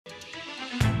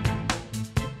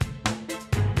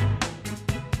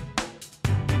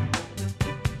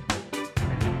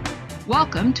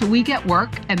Welcome to We Get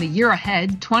Work and the Year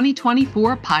Ahead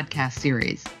 2024 podcast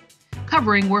series.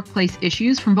 Covering workplace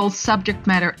issues from both subject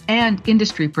matter and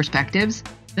industry perspectives,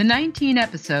 the 19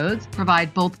 episodes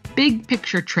provide both big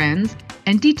picture trends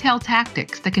and detailed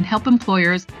tactics that can help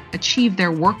employers achieve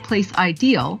their workplace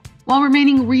ideal while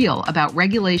remaining real about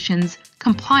regulations,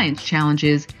 compliance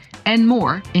challenges, and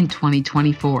more in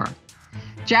 2024.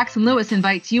 Jackson Lewis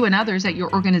invites you and others at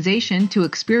your organization to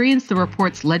experience the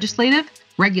report's legislative,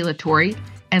 regulatory,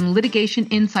 and litigation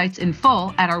insights in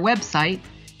full at our website,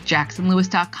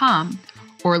 jacksonlewis.com,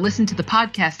 or listen to the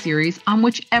podcast series on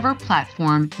whichever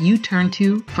platform you turn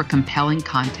to for compelling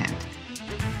content.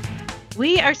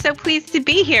 We are so pleased to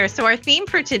be here. So our theme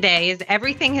for today is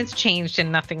everything has changed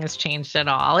and nothing has changed at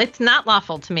all. It's not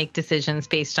lawful to make decisions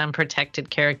based on protected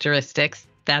characteristics.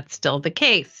 That's still the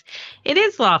case. It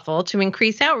is lawful to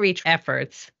increase outreach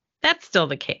efforts. That's still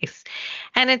the case.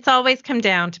 And it's always come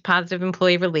down to positive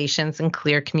employee relations and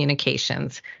clear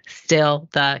communications. Still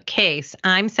the case.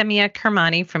 I'm Samia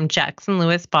Kirmani from Jackson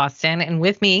Lewis, Boston, and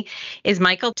with me is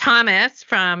Michael Thomas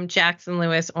from Jackson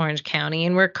Lewis, Orange County,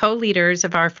 and we're co-leaders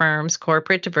of our firm's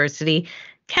corporate diversity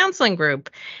counseling group.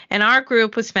 And our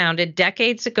group was founded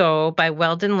decades ago by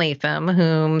Weldon Latham,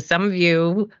 whom some of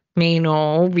you may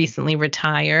know recently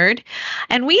retired.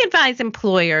 And we advise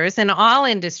employers in all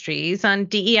industries on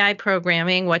DEI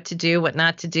programming, what to do, what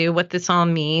not to do, what this all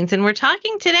means. And we're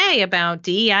talking today about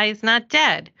DEI is not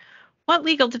dead. What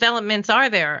legal developments are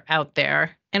there out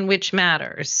there and which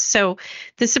matters? So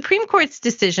the Supreme Court's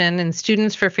decision in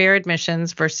Students for Fair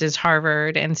Admissions versus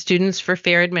Harvard and Students for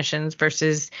Fair Admissions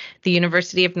versus the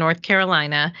University of North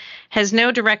Carolina has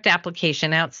no direct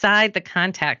application outside the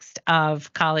context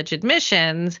of college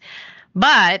admissions.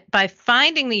 But by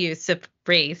finding the use of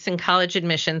race in college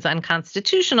admissions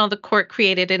unconstitutional, the court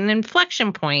created an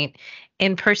inflection point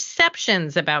in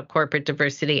perceptions about corporate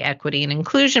diversity, equity, and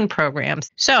inclusion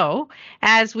programs. So,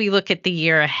 as we look at the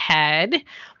year ahead,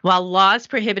 while laws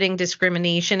prohibiting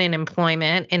discrimination in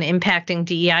employment and impacting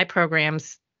DEI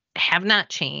programs have not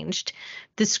changed,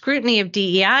 the scrutiny of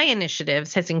DEI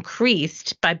initiatives has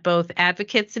increased by both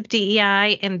advocates of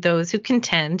DEI and those who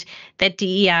contend that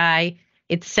DEI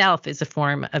itself is a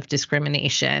form of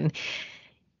discrimination.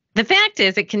 The fact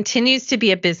is, it continues to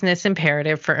be a business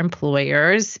imperative for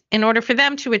employers in order for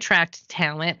them to attract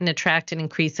talent and attract an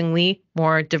increasingly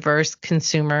more diverse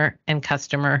consumer and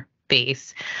customer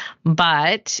base.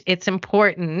 But it's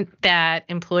important that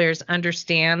employers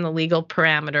understand the legal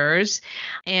parameters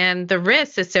and the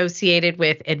risks associated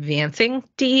with advancing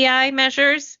DEI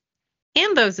measures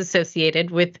and those associated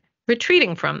with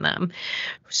retreating from them.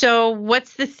 So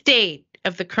what's the state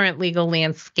of the current legal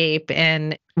landscape,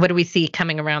 and what do we see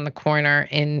coming around the corner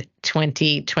in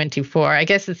 2024? I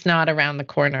guess it's not around the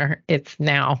corner, it's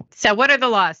now. So what are the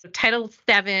laws? Title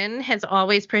VII has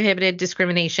always prohibited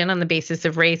discrimination on the basis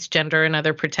of race, gender, and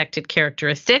other protected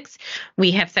characteristics.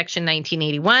 We have Section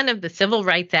 1981 of the Civil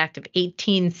Rights Act of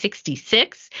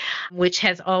 1866, which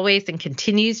has always and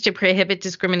continues to prohibit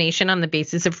discrimination on the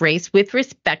basis of race with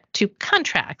respect to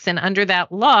contracts. And under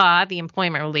that law, the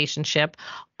employment relationship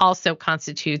also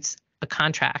constitutes a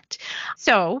contract.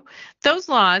 So those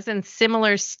laws and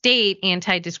similar state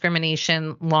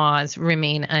anti-discrimination laws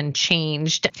remain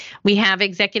unchanged. We have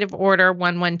Executive Order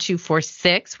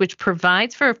 11246, which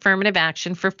provides for affirmative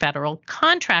action for federal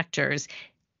contractors.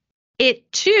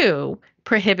 It too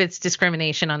prohibits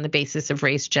discrimination on the basis of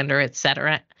race, gender,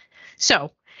 etc.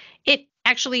 So it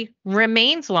actually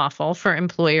remains lawful for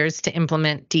employers to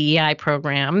implement DEI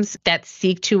programs that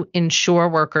seek to ensure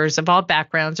workers of all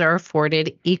backgrounds are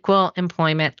afforded equal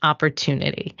employment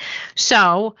opportunity.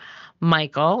 So,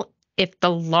 Michael, if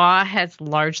the law has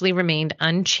largely remained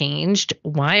unchanged,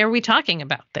 why are we talking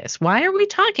about this? Why are we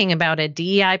talking about a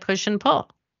DEI push and pull?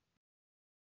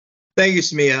 Thank you,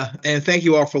 Samia, and thank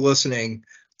you all for listening.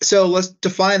 So let's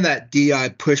define that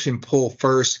DEI push and pull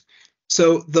first.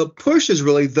 So the push is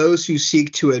really those who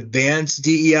seek to advance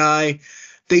DEI.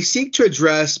 They seek to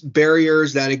address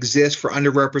barriers that exist for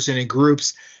underrepresented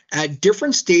groups at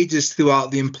different stages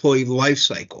throughout the employee life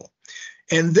cycle.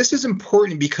 And this is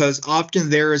important because often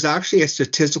there is actually a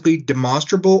statistically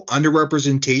demonstrable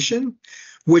underrepresentation,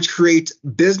 which creates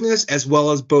business as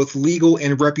well as both legal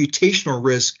and reputational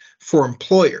risk for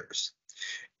employers.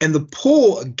 And the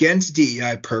pull against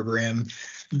DEI program,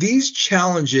 these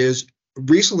challenges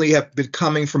recently have been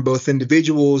coming from both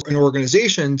individuals and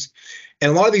organizations,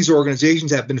 and a lot of these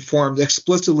organizations have been formed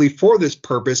explicitly for this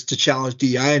purpose to challenge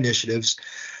DEI initiatives.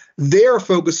 They are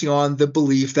focusing on the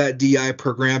belief that DEI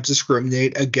programs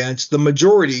discriminate against the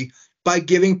majority by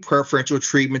giving preferential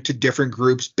treatment to different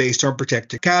groups based on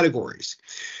protected categories.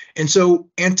 And so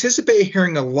anticipate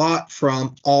hearing a lot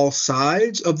from all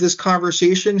sides of this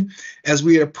conversation as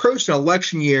we approach an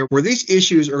election year where these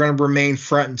issues are going to remain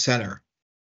front and center.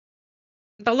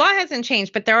 The law hasn't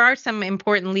changed, but there are some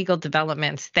important legal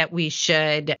developments that we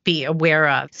should be aware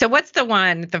of. So what's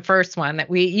the first one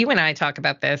that you and I talk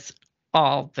about this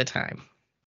all the time?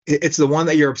 It's the one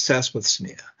that you're obsessed with,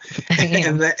 Samia.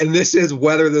 And this is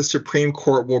whether the Supreme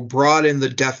Court will broaden the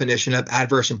definition of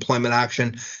adverse employment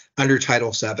action under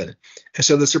Title VII. And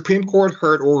so the Supreme Court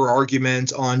heard oral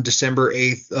arguments on December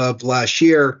 8th of last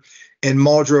year in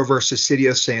Muldrow versus City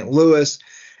of St. Louis.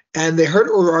 And they heard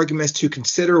oral arguments to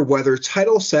consider whether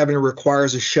Title VII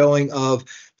requires a showing of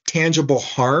tangible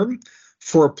harm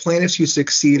for plaintiffs who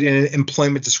succeed in an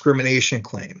employment discrimination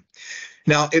claim.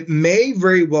 Now, it may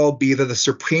very well be that the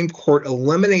Supreme Court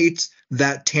eliminates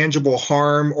that tangible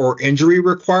harm or injury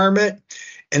requirement.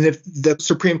 And if the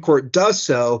Supreme Court does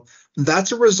so,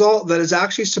 that's a result that is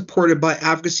actually supported by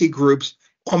advocacy groups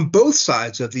on both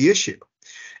sides of the issue.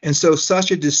 And so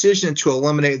such a decision to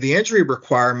eliminate the injury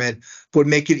requirement would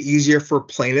make it easier for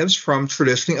plaintiffs from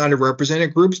traditionally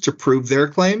underrepresented groups to prove their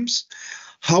claims.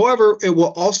 However, it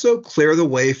will also clear the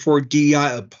way for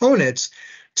DEI opponents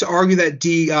to argue that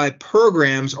DEI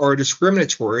programs are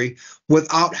discriminatory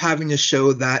without having to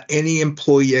show that any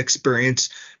employee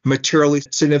experienced materially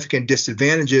significant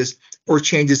disadvantages or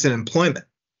changes in employment.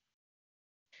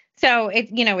 So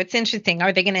it's interesting.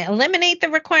 Are they going to eliminate the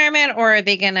requirement, or are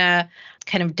they going to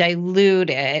kind of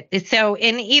dilute it? So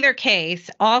in either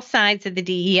case, all sides of the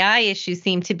DEI issue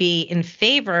seem to be in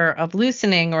favor of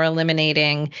loosening or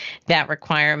eliminating that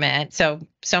requirement. So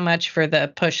much for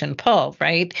the push and pull,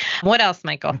 right? What else,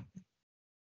 Michael?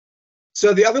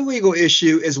 So the other legal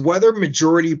issue is whether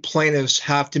majority plaintiffs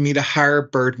have to meet a higher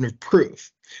burden of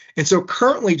proof. And so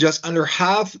currently, just under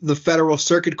half the federal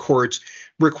circuit courts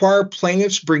require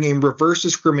plaintiffs bringing reverse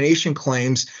discrimination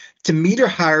claims to meet a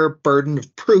higher burden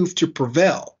of proof to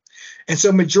prevail. And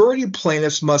so majority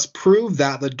plaintiffs must prove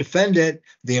that the defendant,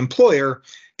 the employer,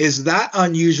 is that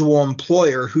unusual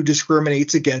employer who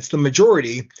discriminates against the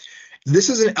majority. This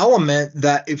is an element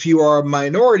that if you are a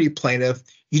minority plaintiff,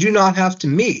 you do not have to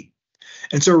meet.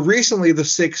 And so recently, the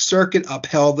Sixth Circuit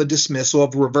upheld the dismissal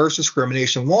of a reverse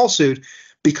discrimination lawsuit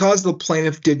because the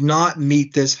plaintiff did not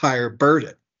meet this higher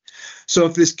burden. So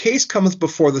if this case comes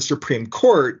before the Supreme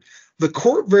Court, the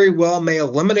court very well may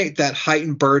eliminate that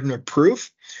heightened burden of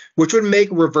proof, which would make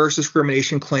reverse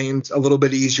discrimination claims a little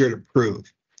bit easier to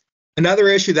prove. Another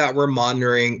issue that we're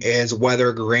monitoring is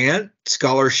whether grant,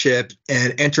 scholarship,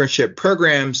 and internship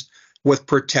programs with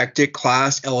protected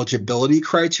class eligibility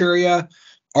criteria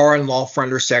are unlawful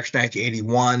under Section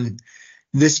 1981.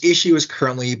 This issue is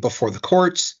currently before the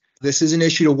courts. This is an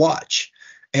issue to watch.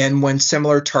 And when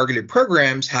similar targeted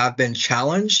programs have been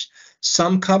challenged,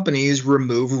 some companies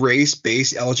remove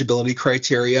race-based eligibility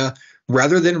criteria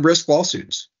rather than risk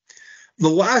lawsuits. The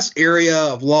last area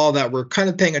of law that we're kind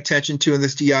of paying attention to in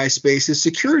this DEI space is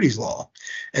securities law.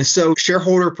 And so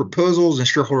shareholder proposals and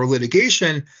shareholder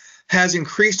litigation has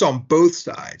increased on both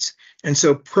sides. And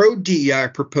so pro-DEI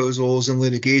proposals and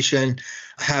litigation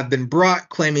have been brought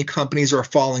claiming companies are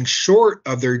falling short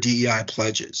of their DEI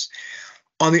pledges.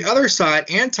 On the other side,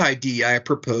 anti-DEI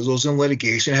proposals and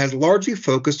litigation has largely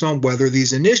focused on whether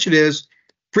these initiatives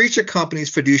breach a company's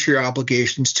fiduciary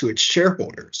obligations to its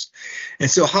shareholders.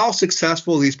 And so how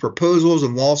successful these proposals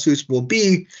and lawsuits will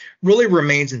be really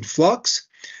remains in flux.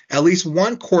 At least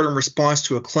one court in response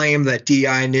to a claim that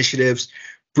DEI initiatives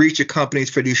breach a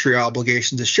company's fiduciary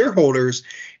obligations to shareholders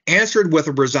answered with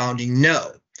a resounding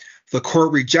no. The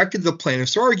court rejected the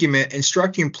plaintiff's argument,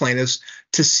 instructing plaintiffs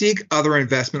to seek other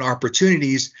investment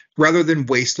opportunities rather than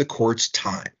waste the court's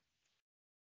time.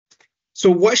 So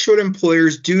what should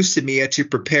employers do, Samia, to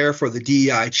prepare for the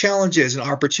DEI challenges and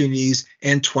opportunities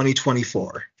in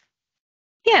 2024?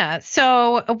 Yeah,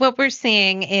 so what we're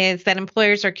seeing is that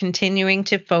employers are continuing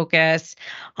to focus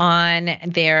on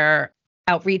their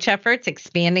outreach efforts,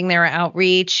 expanding their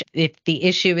outreach. If the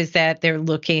issue is that they're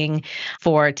looking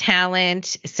for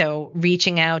talent, so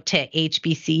reaching out to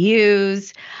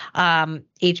HBCUs,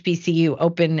 HBCU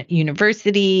open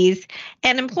universities,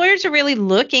 and employers are really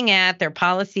looking at their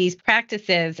policies,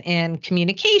 practices, and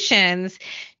communications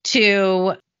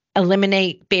to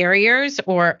eliminate barriers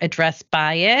or address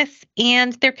bias.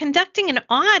 And they're conducting an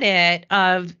audit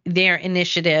of their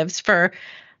initiatives for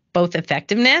both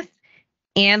effectiveness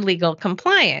and legal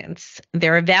compliance.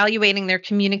 They're evaluating their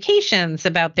communications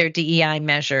about their DEI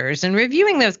measures and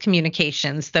reviewing those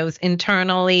communications, those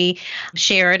internally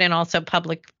shared and also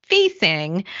public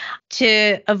facing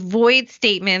to avoid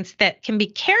statements that can be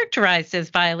characterized as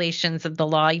violations of the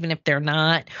law, even if they're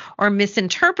not, or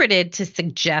misinterpreted to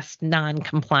suggest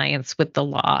non-compliance with the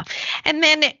law. And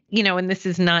then, and this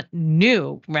is not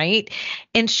new, right?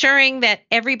 Ensuring that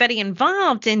everybody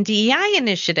involved in DEI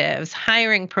initiatives,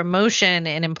 hiring, promotion,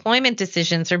 and employment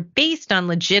decisions are based on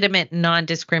legitimate,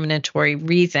 non-discriminatory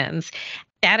reasons.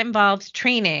 That involves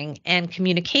training and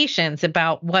communications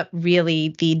about what really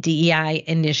the DEI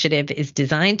initiative is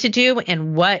designed to do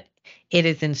and what it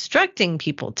is instructing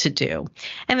people to do.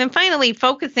 And then finally,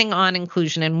 focusing on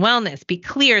inclusion and wellness. Be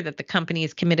clear that the company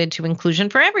is committed to inclusion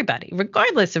for everybody,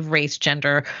 regardless of race,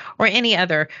 gender, or any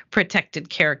other protected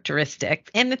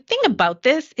characteristic. And the thing about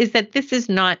this is that this is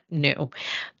not new.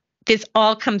 This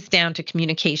all comes down to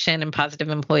communication and positive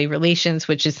employee relations,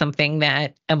 which is something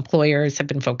that employers have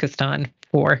been focused on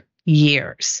for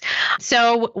years.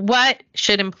 So what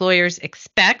should employers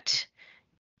expect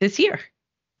this year?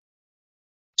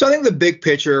 So I think the big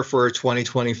picture for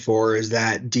 2024 is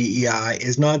that DEI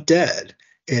is not dead.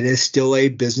 It is still a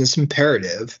business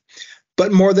imperative.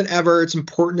 But more than ever, it's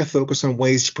important to focus on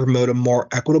ways to promote a more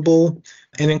equitable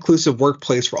and inclusive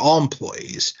workplace for all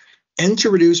employees, and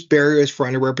to reduce barriers for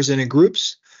underrepresented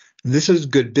groups. This is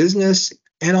good business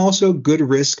and also good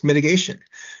risk mitigation.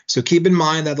 So keep in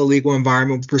mind that the legal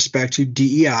environment with respect to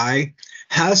DEI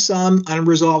has some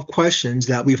unresolved questions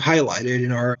that we've highlighted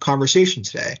in our conversation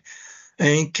today.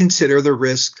 And consider the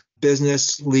risk,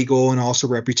 business, legal, and also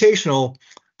reputational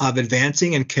of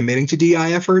advancing and committing to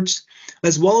DEI efforts,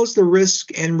 as well as the risk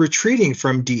in retreating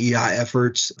from DEI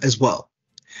efforts as well.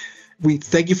 We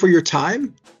thank you for your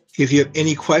time. If you have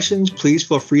any questions, please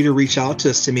feel free to reach out to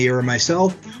Samia or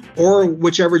myself, or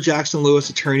whichever Jackson Lewis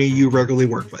attorney you regularly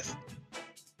work with.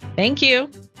 Thank you.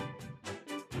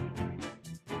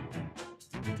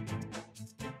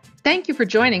 Thank you for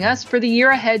joining us for the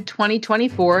Year Ahead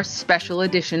 2024 Special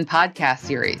Edition podcast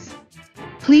series.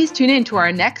 Please tune in to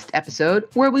our next episode,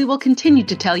 where we will continue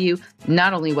to tell you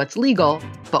not only what's legal,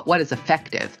 but what is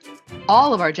effective.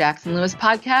 All of our Jackson Lewis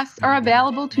podcasts are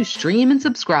available to stream and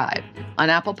subscribe on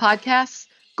Apple Podcasts,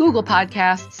 Google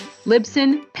Podcasts,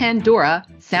 Libsyn, Pandora,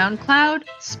 SoundCloud,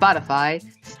 Spotify,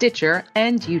 Stitcher,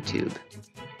 and YouTube.